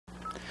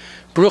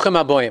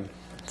Baruchim Aboyim.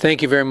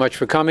 Thank you very much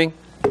for coming.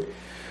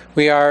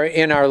 We are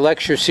in our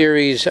lecture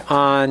series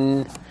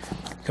on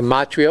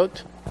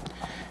Gematriot.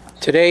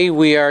 Today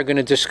we are going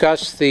to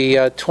discuss the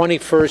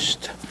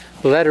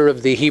 21st letter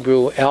of the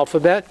Hebrew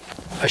alphabet,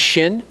 a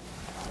Shin,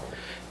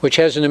 which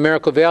has a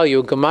numerical value,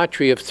 a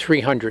Gematria of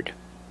 300.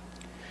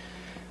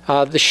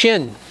 The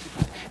Shin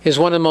is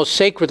one of the most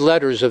sacred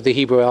letters of the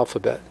Hebrew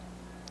alphabet.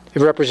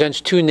 It represents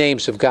two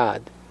names of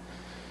God.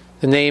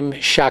 The name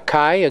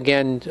Shakai,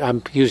 again,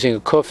 I'm using a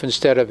kuf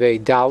instead of a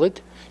Dalet,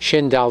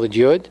 Shin Dalet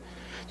Yud,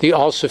 the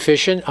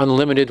all-sufficient,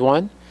 unlimited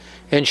one,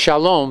 and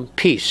Shalom,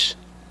 peace.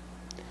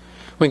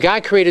 When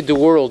God created the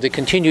world, it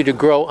continued to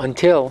grow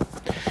until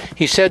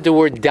he said the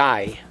word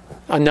die,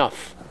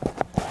 enough.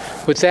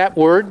 With that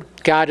word,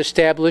 God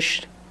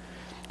established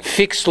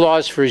fixed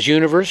laws for his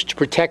universe to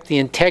protect the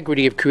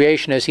integrity of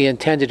creation as he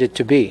intended it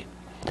to be.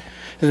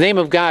 The name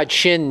of God,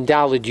 Shin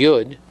Dalet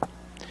Yud,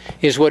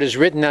 is what is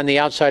written on the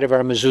outside of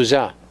our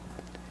mezuzah.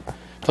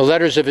 The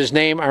letters of his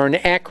name are an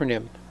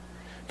acronym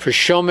for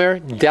Shomer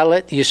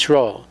Delet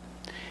Yisrael,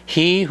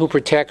 he who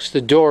protects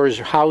the doors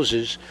or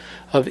houses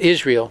of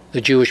Israel,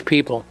 the Jewish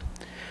people,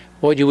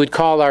 what you would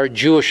call our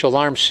Jewish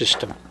alarm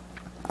system.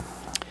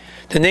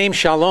 The name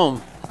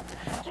Shalom,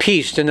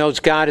 peace,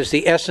 denotes God as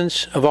the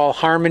essence of all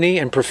harmony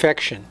and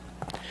perfection.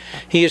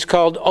 He is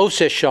called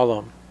Oseh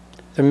Shalom,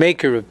 the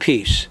maker of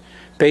peace,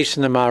 based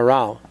on the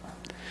Maharal.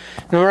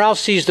 The Maharal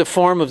sees the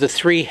form of the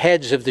three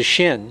heads of the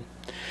Shin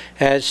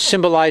as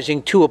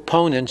symbolizing two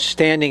opponents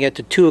standing at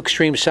the two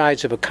extreme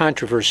sides of a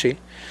controversy,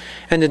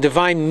 and the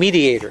divine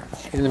mediator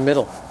in the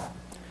middle.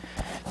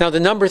 Now the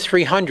number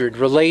 300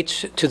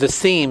 relates to the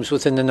themes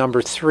within the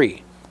number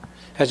 3.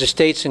 As it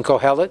states in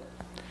Kohelet,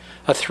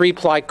 a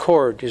 3-ply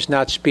cord is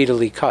not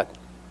speedily cut.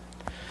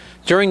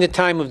 During the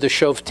time of the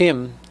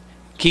Shoftim,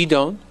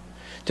 Gidon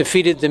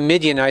defeated the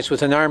Midianites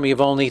with an army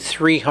of only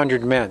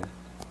 300 men.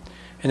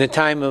 In the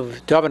time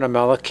of David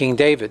HaMelech, King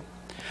David,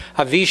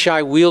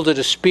 Avishai wielded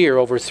a spear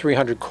over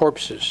 300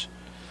 corpses.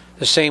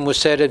 The same was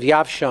said of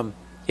Yashvam,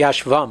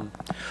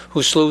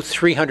 who slew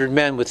 300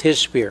 men with his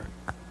spear.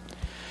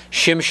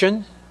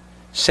 Shimshon,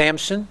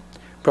 Samson,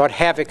 brought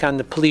havoc on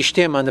the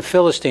Pelishtim, on the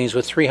Philistines,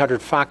 with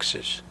 300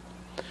 foxes.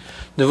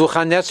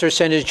 Nebuchadnezzar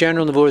sent his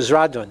general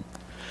Nebuzaradan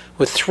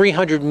with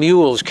 300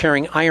 mules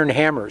carrying iron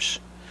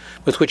hammers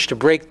with which to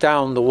break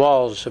down the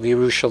walls of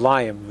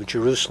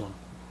Jerusalem.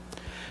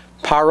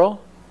 Paro,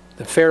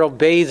 the Pharaoh,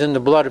 bathed in the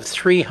blood of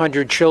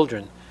 300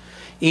 children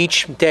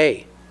each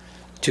day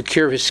to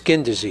cure his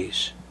skin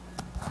disease.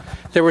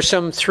 There were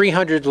some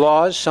 300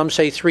 laws, some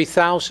say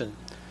 3,000,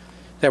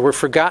 that were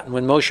forgotten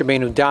when Moshe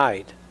Rabbeinu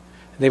died.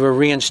 They were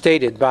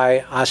reinstated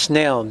by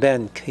Asnel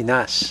ben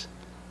Kinas.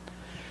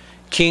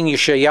 King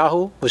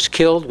Yeshayahu was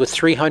killed with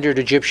 300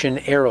 Egyptian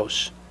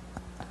arrows.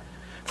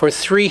 For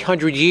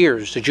 300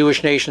 years, the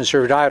Jewish nation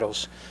served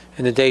idols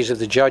in the days of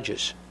the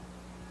judges.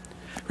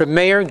 Reb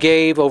Meir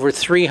gave over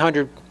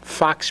 300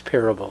 fox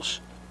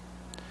parables.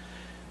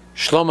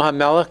 Shlomo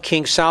HaMelech,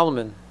 King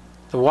Solomon,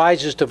 the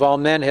wisest of all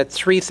men, had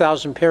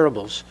 3,000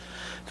 parables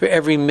for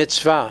every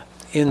mitzvah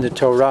in the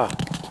Torah.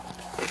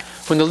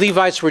 When the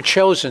Levites were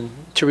chosen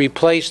to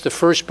replace the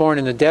firstborn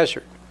in the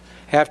desert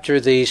after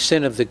the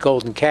sin of the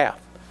golden calf,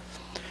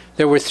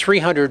 there were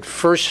 300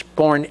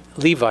 firstborn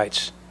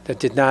Levites that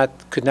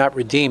could not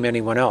redeem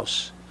anyone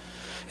else.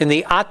 In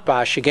the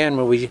Atbash, again,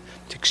 where we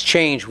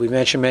exchange, we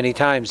mentioned many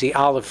times the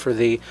Aleph for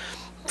the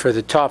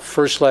top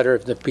first letter,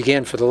 that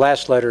began for the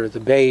last letter, the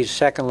Bay's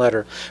second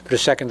letter, for the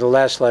second to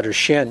last letter,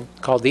 Shin,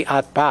 called the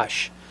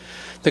Atbash.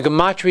 The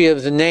Gematria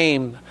of the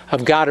name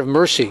of God of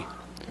mercy,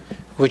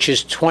 which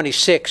is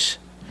 26,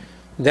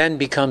 then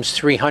becomes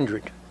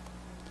 300.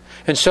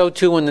 And so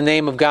too when the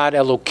name of God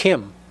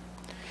Elokim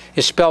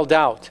is spelled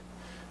out,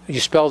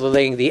 you spell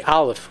the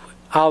Aleph,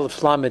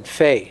 Aleph Lamed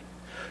Fe,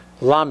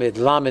 Lamed,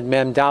 Lamed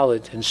Mem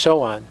Dalet, and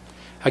so on.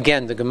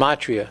 Again, the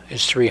Gematria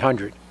is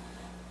 300.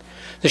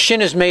 The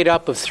Shin is made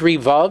up of 3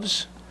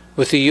 Vavs,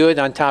 with the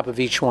Yud on top of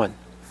each one.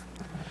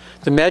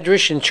 The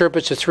Medrash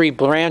interprets the 3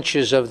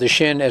 branches of the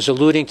Shin as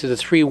alluding to the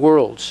 3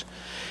 worlds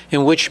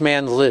in which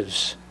man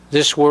lives.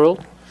 This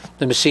world,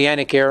 the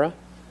Messianic era,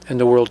 and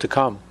the world to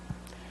come.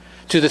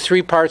 To the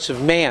 3 parts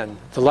of man,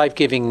 the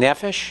life-giving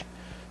Nefesh,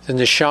 the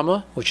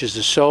Neshama, which is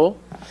the soul,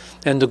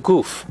 and the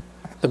Guf,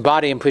 the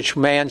body in which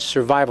man's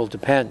survival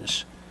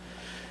depends.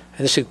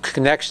 And this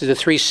connects to the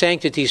 3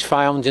 sanctities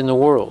found in the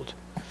world: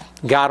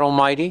 God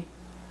Almighty,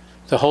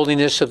 the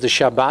holiness of the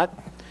Shabbat,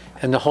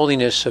 and the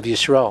holiness of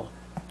Yisrael.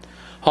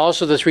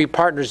 Also the 3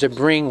 partners that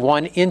bring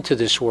one into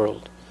this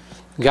world: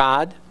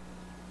 God,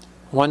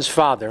 one's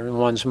father, and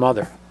one's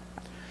mother.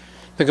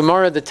 The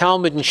Gemara of the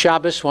Talmud in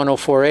Shabbos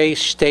 104a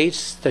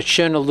states that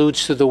Shin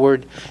alludes to the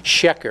word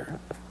sheker,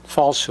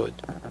 falsehood.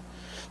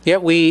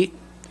 Yet we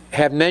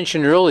have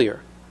mentioned earlier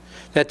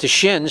that the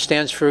Shin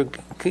stands for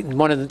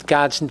one of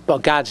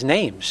God's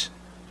names.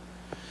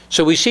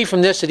 So we see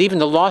from this that even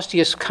the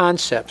loftiest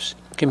concepts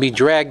can be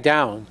dragged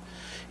down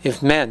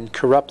if men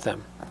corrupt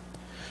them.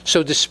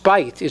 So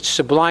despite its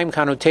sublime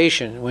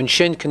connotation, when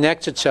Shin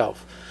connects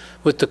itself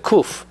with the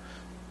Kuf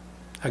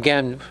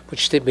again,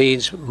 which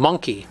means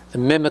monkey,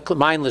 the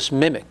mindless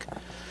mimic,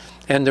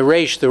 and the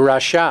Resh, the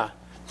Rasha,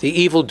 the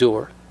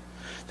evildoer.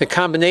 The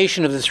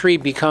combination of the three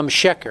becomes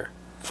sheker,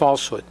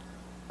 falsehood.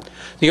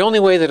 The only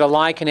way that a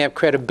lie can have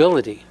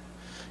credibility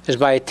is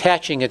by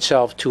attaching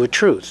itself to a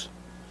truth.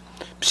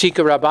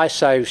 Psika Rabbi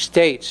Saif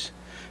states,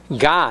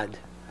 God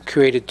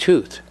created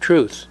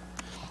truth.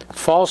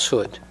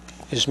 Falsehood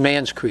is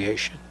man's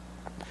creation.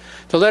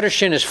 The letter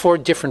Shin has 4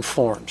 different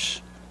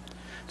forms.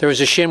 There is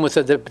a Shin with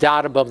a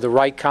dot above the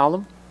right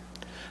column,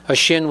 a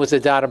Shin with a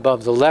dot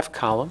above the left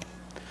column,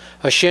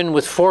 a Shin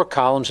with 4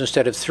 columns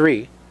instead of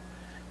 3,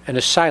 and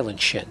a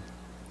silent Shin.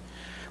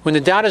 When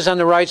the dot is on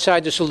the right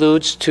side, this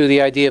alludes to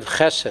the idea of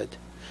chesed,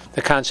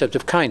 the concept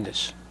of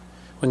kindness.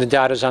 When the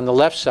dot is on the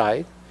left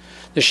side,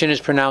 the Shin is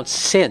pronounced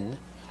sin,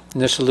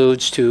 and this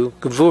alludes to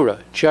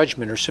gevura,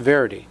 judgment or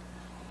severity.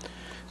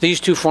 These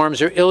 2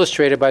 forms are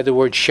illustrated by the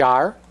word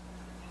shar,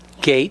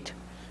 gate,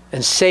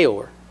 and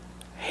seor,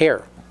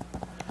 hair.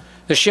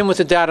 The Shin with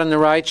the dot on the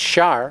right,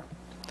 shar,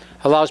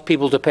 allows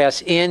people to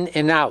pass in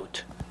and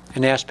out,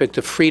 an aspect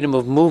of freedom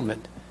of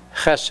movement,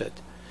 chesed.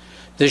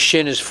 This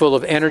Shin is full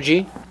of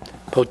energy,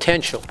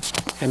 potential,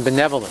 and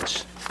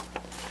benevolence.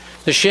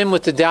 The Shin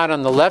with the dot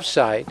on the left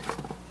side,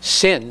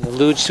 sin,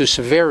 alludes to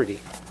severity,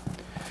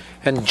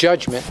 and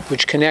judgment,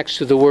 which connects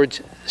to the word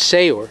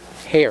seor,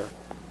 hair.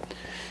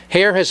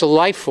 Hair has a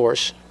life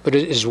force, but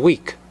it is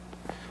weak.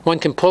 One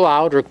can pull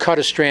out or cut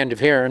a strand of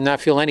hair and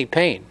not feel any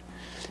pain,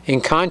 in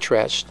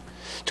contrast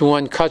to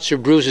one cuts or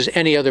bruises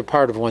any other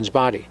part of one's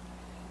body.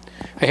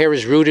 A hair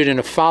is rooted in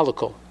a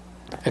follicle,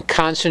 a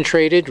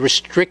concentrated,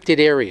 restricted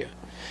area.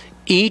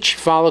 Each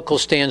follicle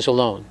stands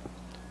alone,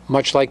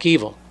 much like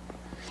evil,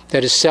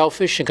 that is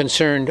selfish and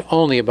concerned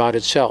only about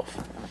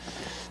itself.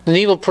 An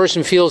evil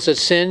person feels that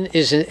sin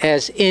is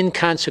as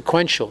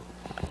inconsequential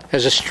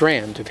as a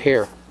strand of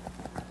hair.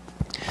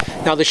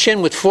 Now the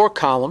Shin with 4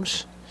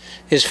 columns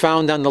is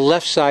found on the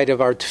left side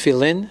of our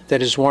tefillin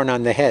that is worn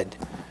on the head.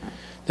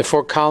 The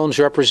 4 columns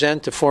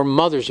represent the 4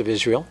 mothers of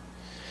Israel,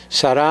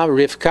 Sarah,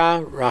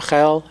 Rivka,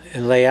 Rachel,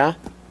 and Leah.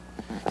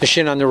 The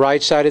Shin on the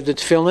right side of the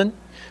tefillin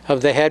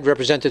of the head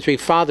represent the 3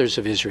 fathers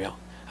of Israel,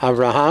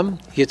 Abraham,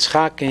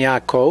 Yitzchak, and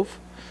Yaakov.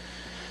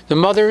 The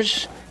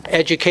mother's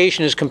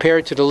education is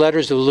compared to the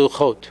letters of the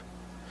Luchot,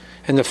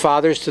 and the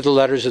fathers to the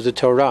letters of the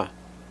Torah.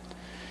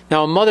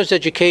 Now, a mother's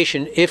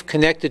education, if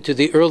connected to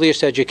the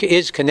earliest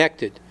is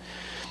connected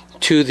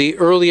to the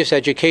earliest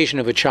education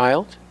of a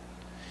child.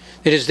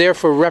 It is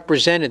therefore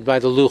represented by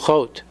the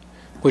Luchot,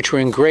 which were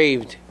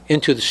engraved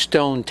into the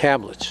stone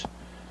tablets.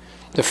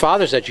 The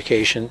father's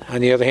education,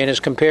 on the other hand, is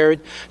compared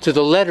to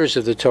the letters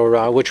of the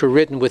Torah, which were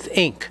written with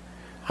ink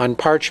on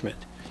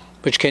parchment,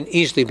 which can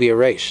easily be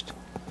erased.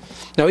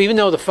 Now, even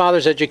though the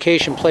father's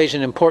education plays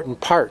an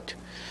important part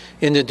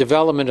in the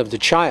development of the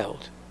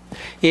child,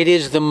 it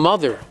is the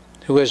mother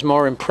who has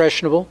more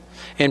impressionable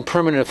and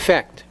permanent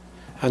effect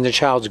on the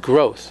child's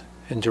growth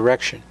and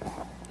direction.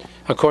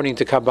 According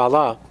to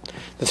Kabbalah,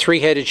 the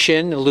 3-headed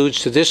Shin alludes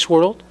to this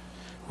world,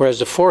 whereas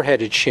the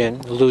 4-headed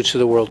Shin alludes to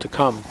the world to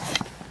come.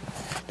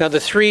 Now, the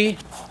 3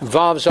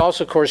 Vavs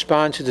also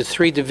correspond to the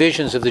 3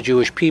 divisions of the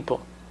Jewish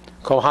people: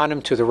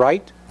 Kohanim to the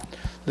right,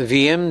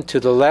 Leviim to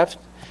the left,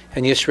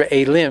 and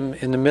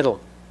Yisraelim in the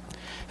middle.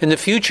 In the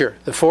future,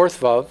 the 4th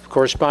Vav,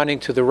 corresponding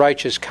to the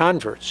righteous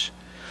converts,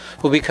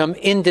 will become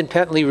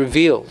independently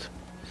revealed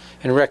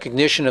in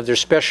recognition of their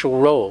special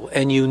role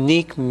and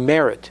unique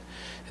merit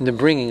in the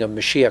bringing of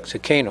Mashiach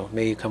Tzidkenu.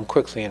 May he come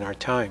quickly in our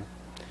time.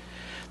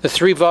 The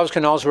 3 Vavs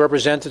can also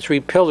represent the 3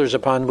 pillars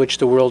upon which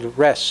the world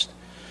rests: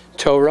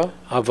 Torah,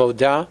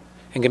 Avodah,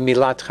 and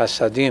Gemilat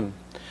Chasadim.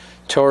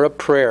 Torah,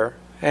 prayer,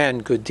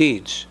 and good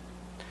deeds.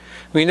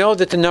 We know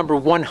that the number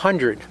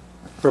 100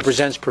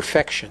 represents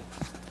perfection.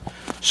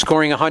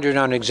 Scoring 100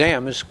 on an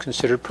exam is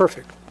considered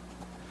perfect.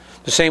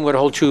 The same would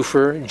hold true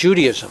for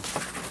Judaism.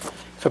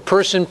 If a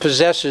person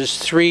possesses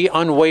 3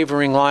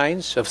 unwavering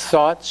lines of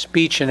thought,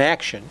 speech, and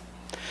action,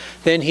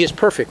 then he is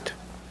perfect.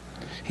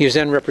 He is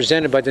then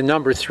represented by the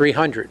number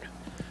 300.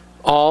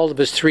 All of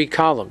his 3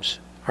 columns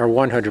are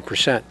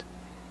 100%.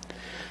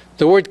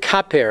 The word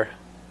kaper,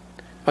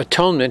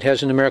 atonement,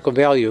 has a numerical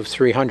value of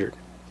 300.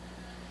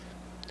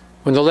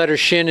 When the letter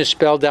Shin is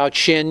spelled out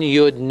Shin,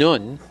 Yud,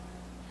 Nun,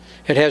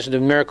 it has a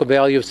numerical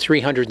value of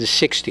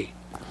 360.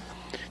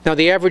 Now,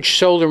 the average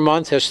solar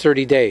month has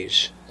 30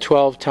 days.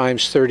 12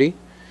 times 30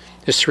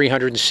 is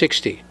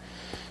 360.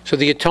 So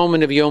the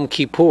atonement of Yom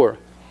Kippur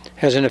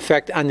has an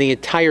effect on the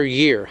entire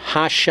year,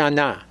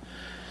 Hashanah,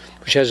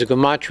 which has a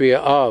Gematria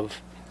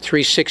of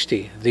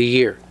 360, the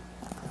year.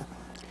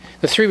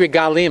 The 3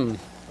 Regalim,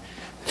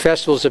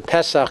 festivals of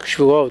Pesach,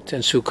 Shavuot,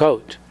 and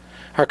Sukkot,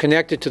 are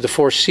connected to the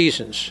 4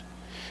 seasons.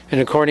 And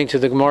according to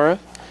the Gemara,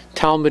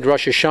 Talmud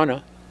Rosh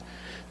Hashanah,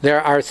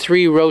 there are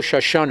 3 Rosh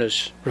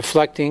Hashanahs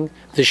reflecting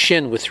the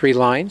Shin with 3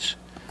 lines.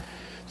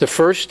 The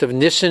first of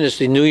Nisan is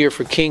the New Year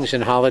for kings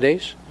and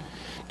holidays.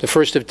 The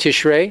first of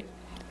Tishrei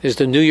is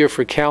the New Year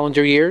for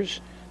calendar years,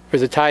 for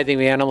the tithing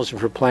of animals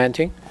and for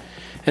planting.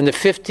 And the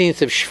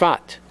 15th of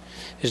Shvat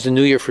is the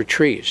New Year for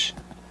trees.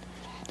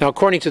 Now,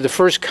 according to the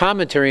first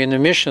commentary in the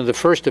Mishnah, the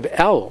first of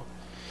El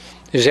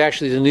is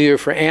actually the new year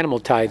for animal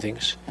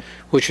tithings,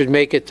 which would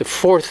make it the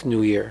fourth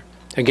new year,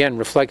 again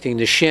reflecting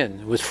the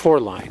Shin with 4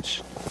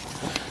 lines.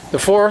 The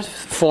fourth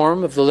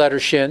form of the letter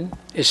Shin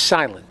is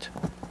silent.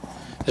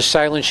 The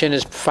silent Shin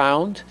is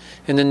found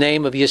in the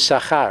name of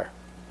Yisachar,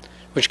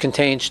 which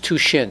contains 2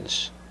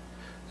 shins,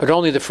 but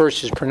only the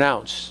first is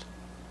pronounced.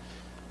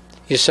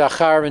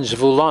 Yisachar and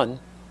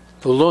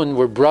Zvulun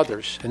were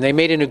brothers, and they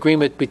made an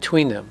agreement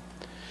between them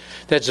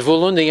that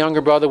Zvulun, the younger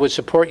brother, would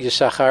support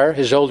Yisachar,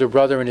 his older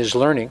brother, in his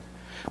learning,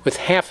 with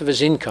half of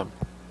his income,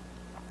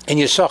 and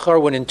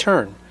Yisachar would in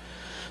turn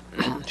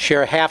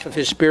share half of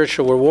his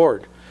spiritual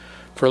reward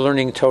for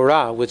learning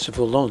Torah with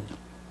Zvulun.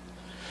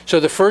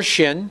 So the first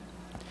Shin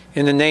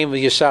in the name of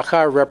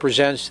Yisachar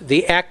represents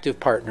the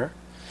active partner,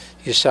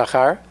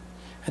 Yisachar,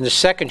 and the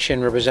second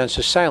Shin represents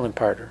the silent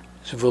partner,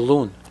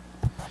 Zvulun.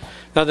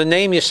 Now the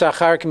name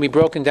Yisachar can be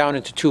broken down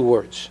into 2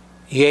 words.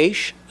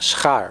 Yesh,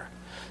 schar.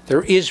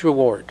 There is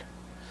reward.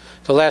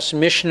 The last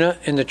Mishnah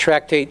in the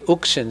tractate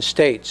Uksin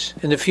states,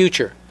 in the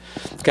future,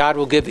 God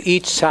will give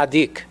each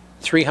tzaddik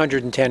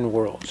 310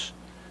 worlds.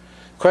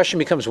 The question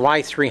becomes,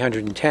 why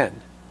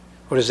 310?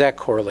 What does that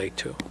correlate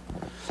to?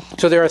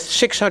 So there are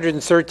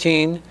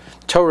 613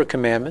 Torah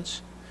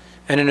commandments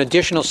and an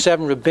additional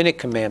 7 rabbinic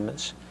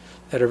commandments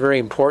that are very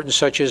important,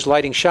 such as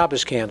lighting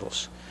Shabbos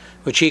candles,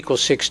 which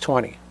equals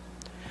 620.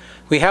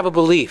 We have a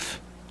belief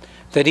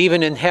that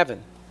even in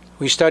heaven,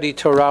 we study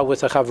Torah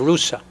with a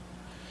chavrusa,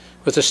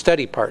 with a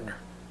study partner.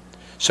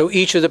 So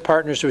each of the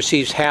partners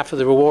receives half of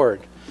the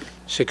reward.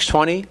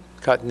 620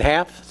 cut in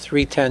half,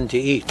 310 to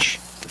each.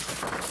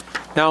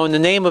 Now in the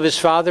name of his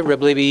father,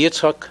 Reb Levi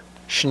Yitzchak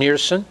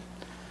Schneerson,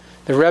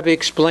 the Rebbe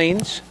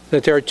explains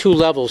that there are 2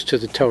 levels to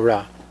the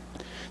Torah.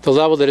 The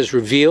level that is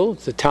revealed,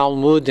 the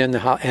Talmud and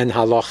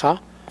Halacha,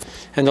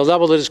 and the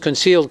level that is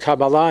concealed,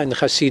 Kabbalah and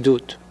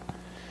Chassidut.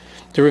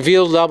 The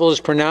revealed level is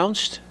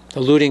pronounced,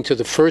 alluding to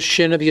the first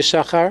Shin of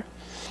Yisachar,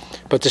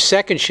 but the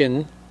second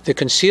Shin, the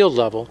concealed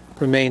level,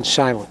 remains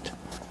silent.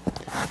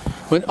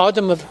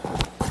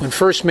 When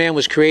first man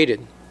was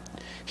created,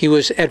 he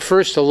was at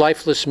first a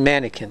lifeless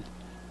mannequin.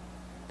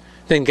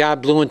 Then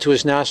God blew into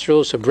his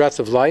nostrils a breath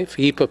of life,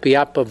 Yipa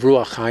Piapa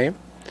Ruach Chaim,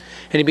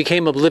 and he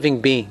became a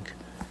living being.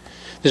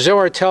 The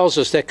Zohar tells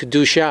us that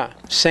Kedusha,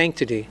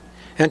 sanctity,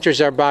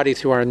 enters our body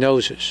through our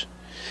noses.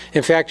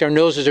 In fact, our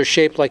noses are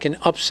shaped like an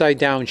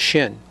upside-down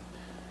shin.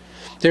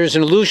 There is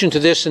an allusion to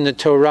this in the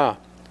Torah.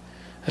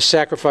 A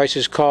sacrifice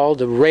is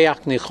called a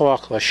reach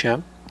nichoach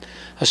l'Hashem,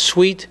 a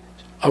sweet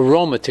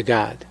aroma to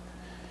God.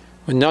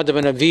 When Nadav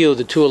and Avihu,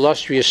 the 2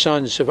 illustrious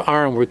sons of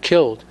Aaron, were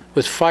killed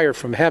with fire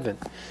from heaven,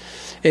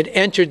 it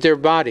entered their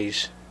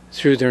bodies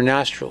through their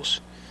nostrils,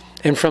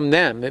 and from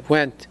them it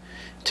went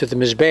to the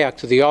Mizbeach,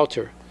 to the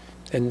altar,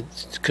 and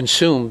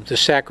consumed the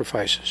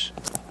sacrifices.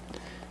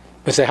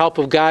 With the help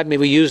of God, may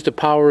we use the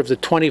power of the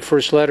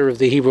 21st letter of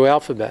the Hebrew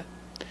alphabet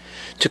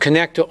to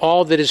connect to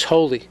all that is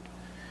holy,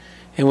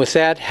 and with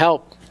that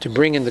help to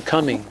bring in the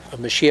coming of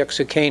Mashiach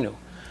Tzidkenu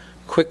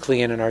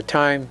quickly and in our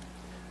time.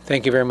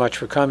 Thank you very much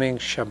for coming.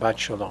 Shabbat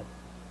Shalom.